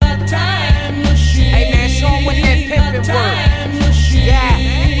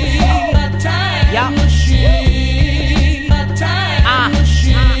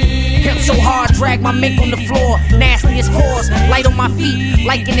drag my mink on the floor. Nastiest cause, light on my feet,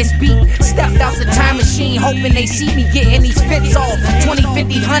 liking this beat. Stepped out the time machine, hoping they see me getting these fits off. 20,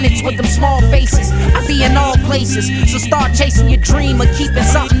 50, hundreds with them small faces. I be in all places, so start chasing your dream of keeping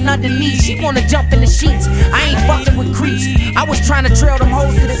something underneath. She wanna jump in the sheets, I ain't fucking with creeps. I was trying to trail them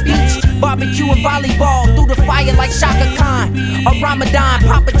hoes to the beach, barbecue and volleyball through the fire like Shaka Khan. A Ramadan,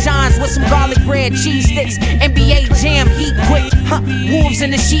 Papa John's with some garlic bread, cheese sticks, NBA Jam, heat quick, wolves in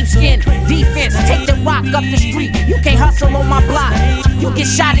the sheepskin. Defense, take the rock up the street. You can't hustle on my block. You get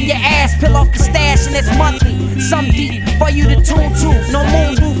shot in your ass, peel off the stash, and it's monthly. Some deep for you to tune to. No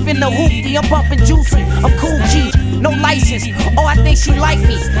moon roof in the hoopty. I'm bumping juicy. I'm cool G, no license. Oh, I think she like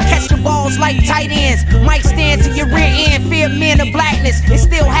me. Catch the balls like tight ends. Might stand to your rear end. Fear men of blackness. It's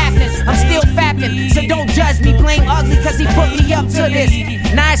still happening. I'm still fapping. So don't judge me. Blame ugly cause he put me up to this.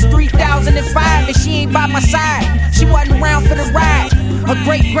 Now it's 3005 and she ain't by my side. She wasn't around for the ride. Her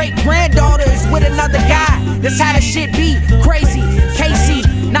great-great-granddaughter is with another guy. That's how the shit be. Crazy. Casey,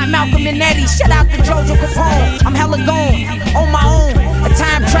 not Malcolm and Eddie. Shout out to Jojo Capone. I'm hella gone, on my own, a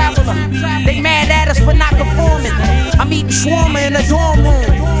time traveler. They mad at us for not conforming. I'm eating shawarma in a dorm room,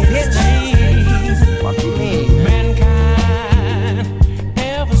 bitch. Fuck you mean? Mankind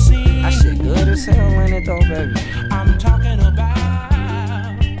ever seen? That shit good as hell, ain't it though, baby? I'm